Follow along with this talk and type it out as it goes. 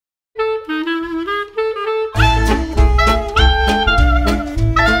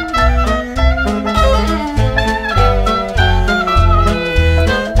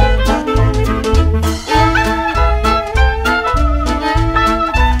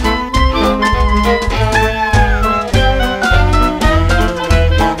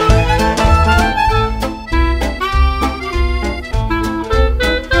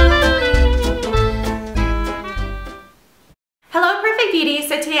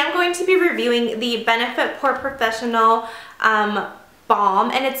am going to be reviewing the Benefit Pore Professional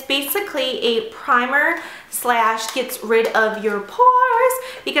balm, and it's basically a primer slash gets rid of your pores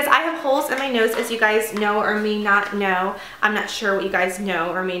because I have holes in my nose, as you guys know or may not know. I'm not sure what you guys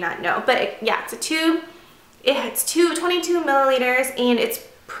know or may not know, but yeah, it's a tube. It's 22 milliliters and it's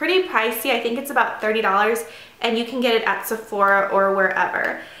pretty pricey. I think it's about $30 and you can get it at Sephora or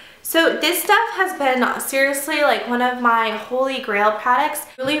wherever. So this stuff has been seriously like one of my holy grail products.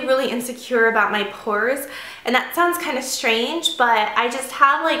 Really insecure about my pores, and that sounds kind of strange, but I just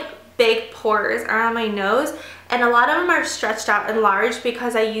have like big pores around my nose, and a lot of them are stretched out and large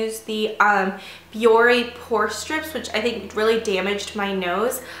because I use the Biore pore strips, which I think really damaged my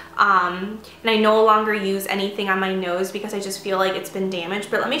nose. And I no longer use anything on my nose because I just feel like it's been damaged.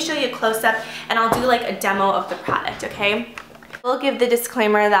 But let me show you a close-up and I'll do like a demo of the product, okay? I'll give the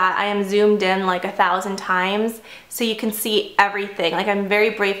disclaimer that I am zoomed in like 1,000 times so you can see everything. Like, I'm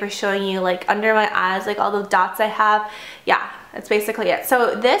very brave for showing you like under my eyes, like all the dots I have. Yeah, that's basically it.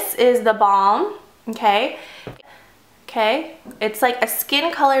 So this is the balm, okay? Okay, it's like a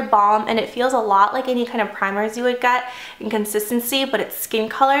skin colored balm and it feels a lot like any kind of primers you would get in consistency, but it's skin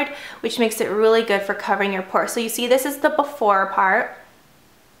colored, which makes it really good for covering your pores. So you see, this is the before part.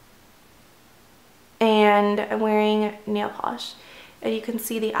 And I'm wearing nail polish, and you can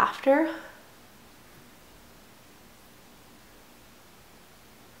see the after.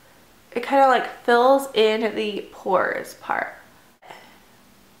 It kind of like fills in the pores part.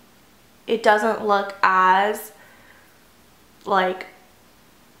 It doesn't look as like,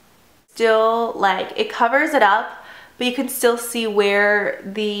 still like, it covers it up, but you can still see where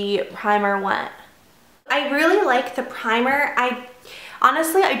the primer went. I really like the primer.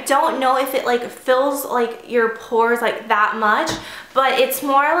 Honestly, I don't know if it like fills like your pores like that much, but it's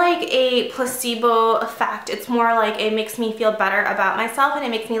more like a placebo effect. It's more like it makes me feel better about myself and it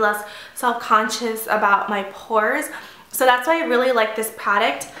makes me less self-conscious about my pores. So that's why I really like this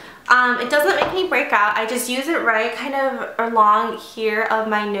product. It doesn't make me break out. I just use it right kind of along here of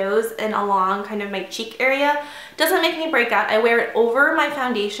my nose and along kind of my cheek area. Doesn't make me break out. I wear it over my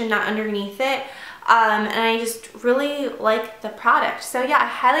foundation, not underneath it. And I just really like the product. So yeah, I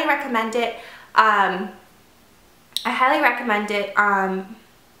highly recommend it.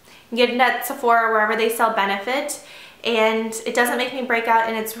 You get it at Sephora or wherever they sell Benefit, and it doesn't make me break out,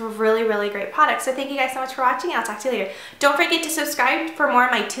 and it's a really great product. So thank you guys so much for watching, and I'll talk to you later. Don't forget to subscribe for more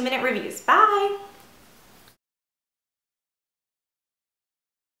of my 2-minute reviews. Bye!